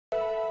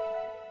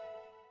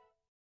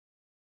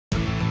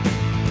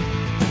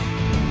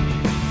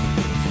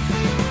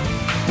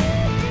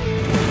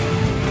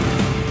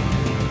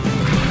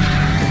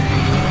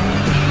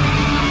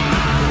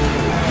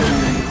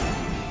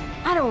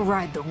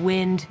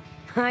wind.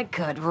 I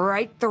cut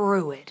right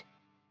through it.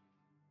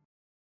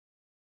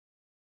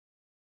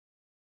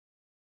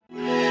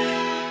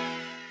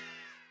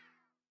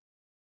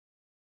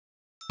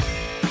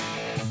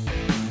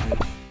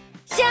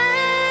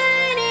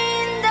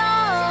 Shining the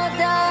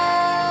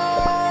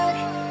dark.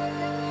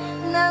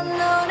 난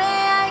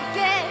노래할게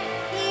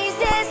이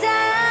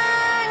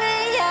세상을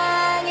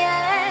향해.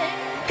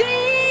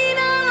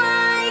 Greener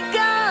like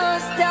a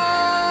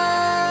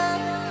star.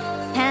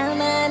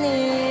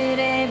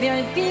 밤하늘의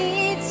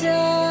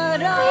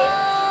별빛처럼.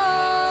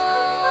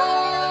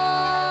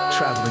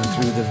 Traveling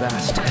through the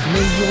vast,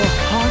 may your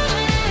heart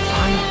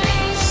find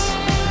peace.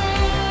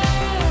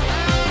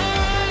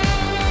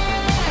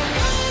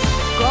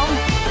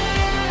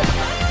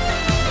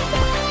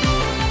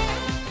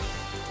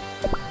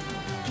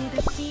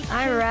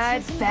 I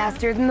ride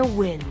faster than the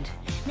wind.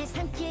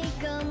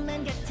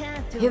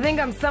 You think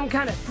I'm some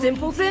kind of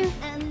simpleton?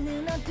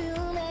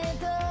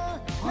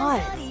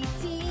 What?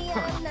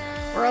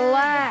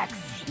 Relax.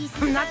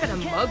 I'm not gonna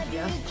mug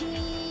you.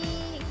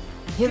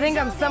 You think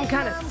I'm some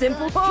kind of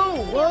simple?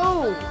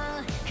 Whoa!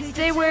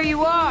 Stay where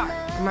you are,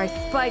 or my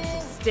spikes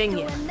will sting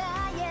you.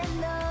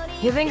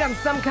 You think I'm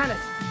some kind of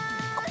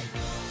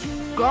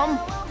gum?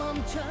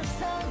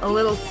 A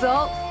little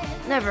salt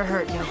never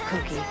hurt no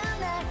cookie.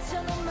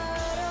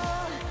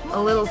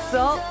 A little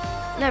salt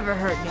never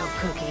hurt no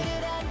cookie.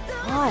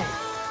 What?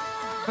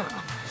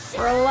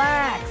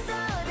 Relax.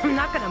 I'm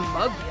not gonna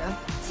mug you.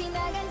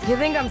 You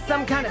think I'm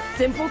some kind of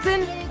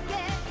simpleton?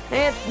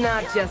 It's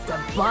not just a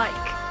bike.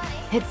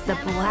 It's the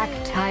Black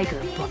Tiger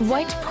bike.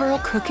 White Pearl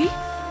Cookie?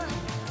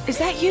 Is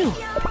that you?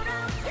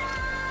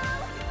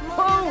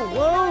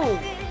 Whoa!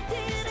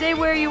 Stay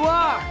where you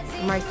are,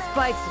 or my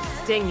spikes will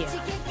sting you.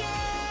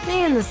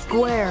 Me and the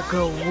square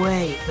go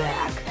way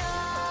back.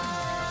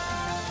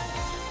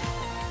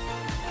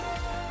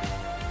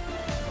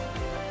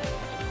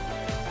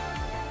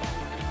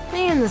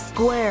 Me and the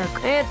square,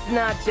 it's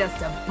not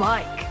just a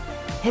bike.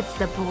 It's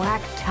the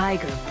Black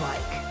Tiger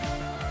bike.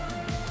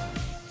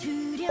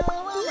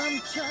 두려워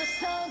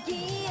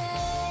멈춰서기엔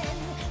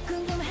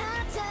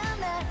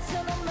궁금하잖아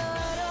저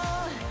너머로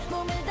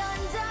몸을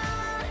던져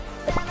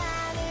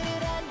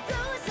밤하늘을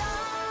안고서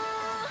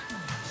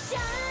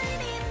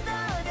Shining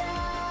the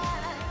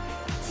dark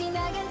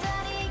지나간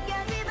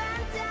자리까지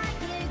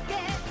반짝일게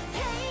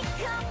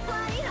Take a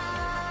flight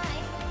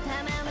high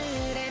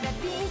밤하늘의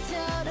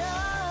별빛처럼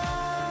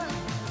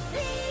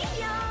See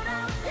your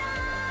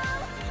outdown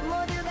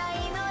모두가 이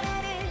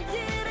노래를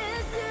들을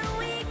수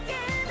있게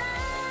날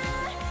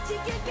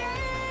지킬게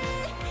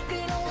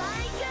Green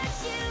like a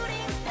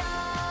shooting star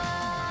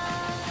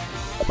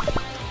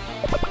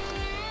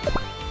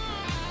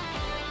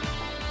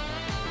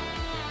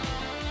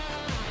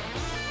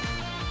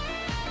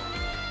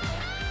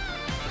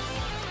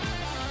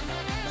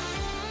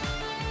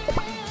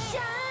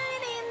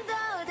Shining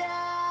the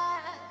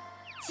dark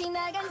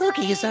지나간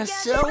Cookies are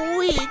so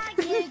weak.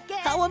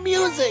 How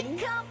amusing.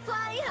 Take a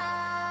flight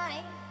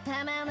high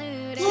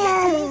밤하늘의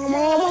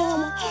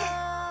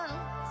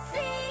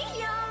See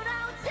your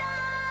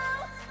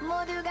outdown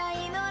모두가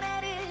이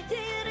노래를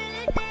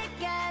들을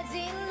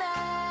때까지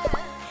나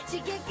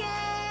지킬게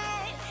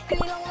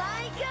Green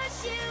like a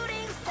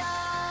shooting star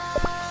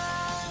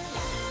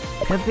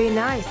Could be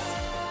nice,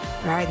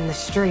 riding the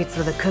streets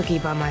with a cookie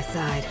by my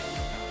side.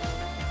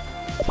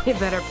 You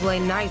better play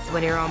nice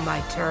when you're on my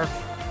turf.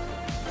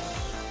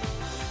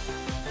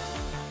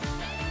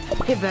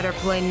 You better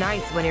play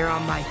nice when you're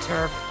on my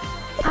turf.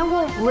 I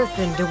won't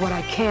listen to what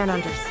I can't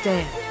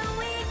understand.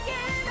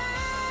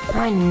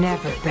 I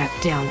never back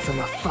down from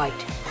a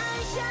fight.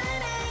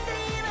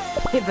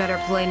 You better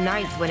play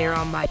nice when you're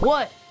on my...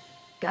 What?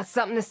 Got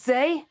something to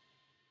say?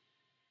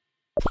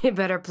 You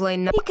better play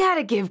nice. You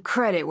gotta give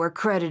credit where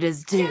credit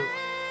is due.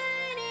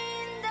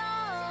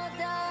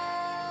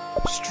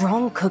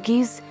 Strong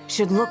cookies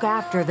should look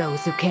after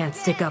those who can't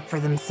stick up for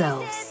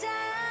themselves.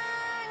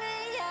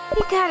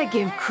 You gotta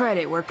give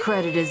credit where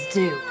credit is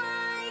due.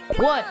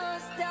 What?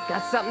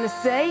 Got something to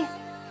say?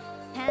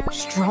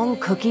 Strong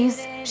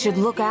cookies should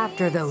look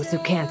after those who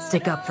can't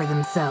stick up for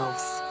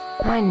themselves.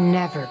 I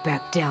never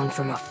back down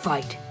from a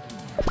fight.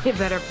 You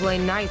better play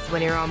nice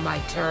when you're on my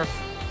turf.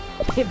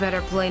 You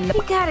better play nice.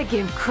 You gotta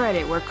give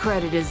credit where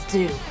credit is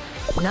due.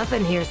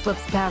 Nothing here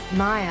slips past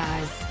my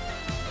eyes.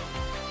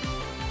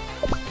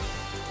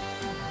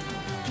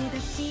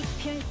 끝없이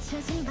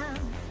펼쳐진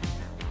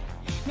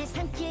밤내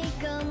삼킬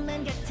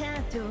것만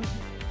같아도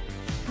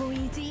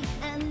보이지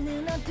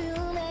않는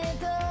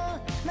어둠에도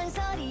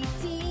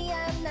망설이지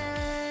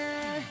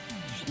않아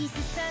이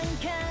세상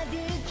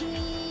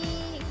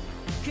가득히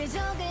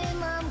궤적을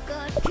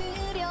마음껏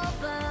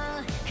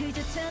그려봐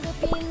그조차도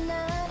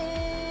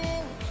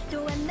빛나는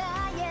또한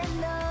나의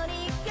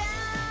너니까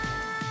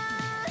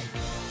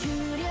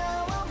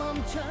두려워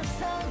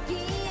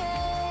멈춰서기엔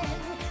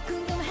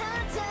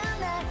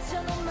궁금하잖아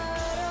저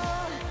너머로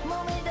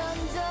몸을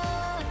던져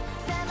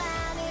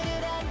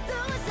밤하늘을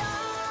안고서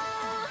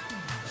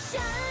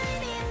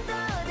Shining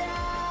the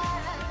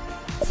dark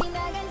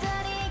지나간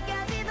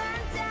자리까지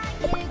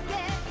반짝일게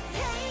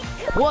Take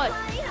What?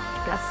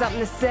 Got something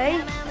to say?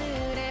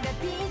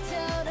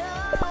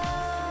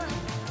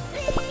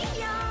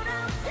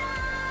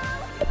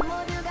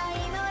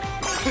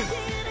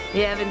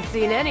 You haven't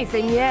seen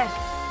anything yet.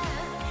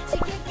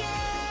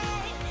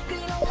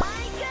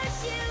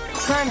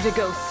 Time to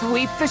go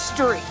sweep the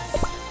streets.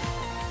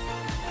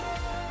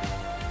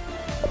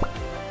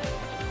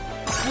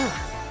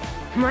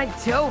 My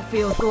toe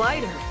feels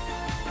lighter.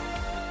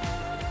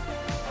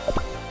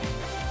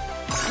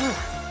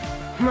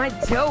 My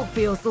toe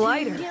feels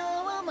lighter.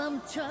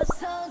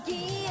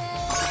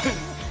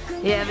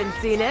 You haven't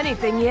seen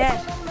anything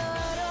yet.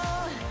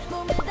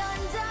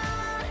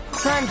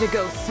 Time to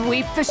go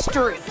sweep the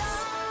streets.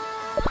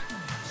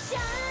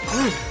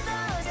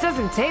 This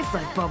doesn't taste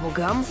like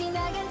bubblegum.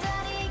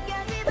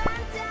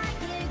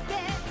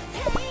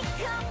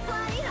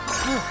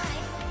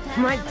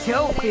 My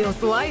toe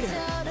feels lighter.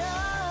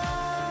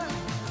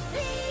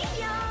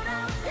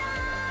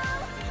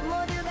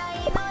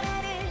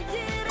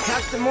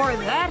 Got some more of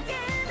that?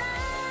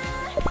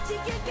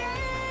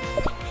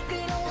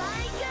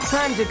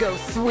 Time to go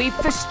sweep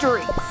the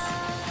streets.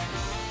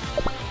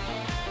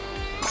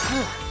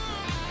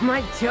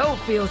 My toe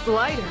feels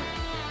lighter.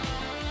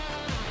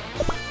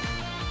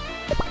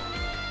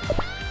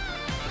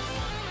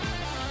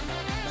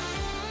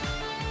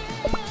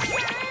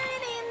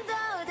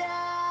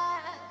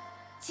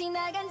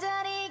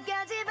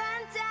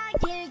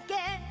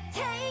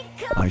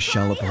 I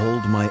shall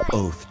uphold my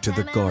oath to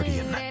the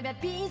Guardian.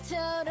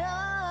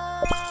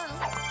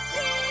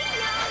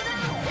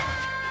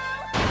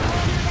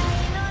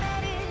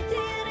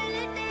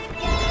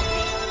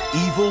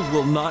 Evil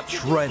will not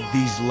shred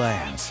these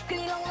lands.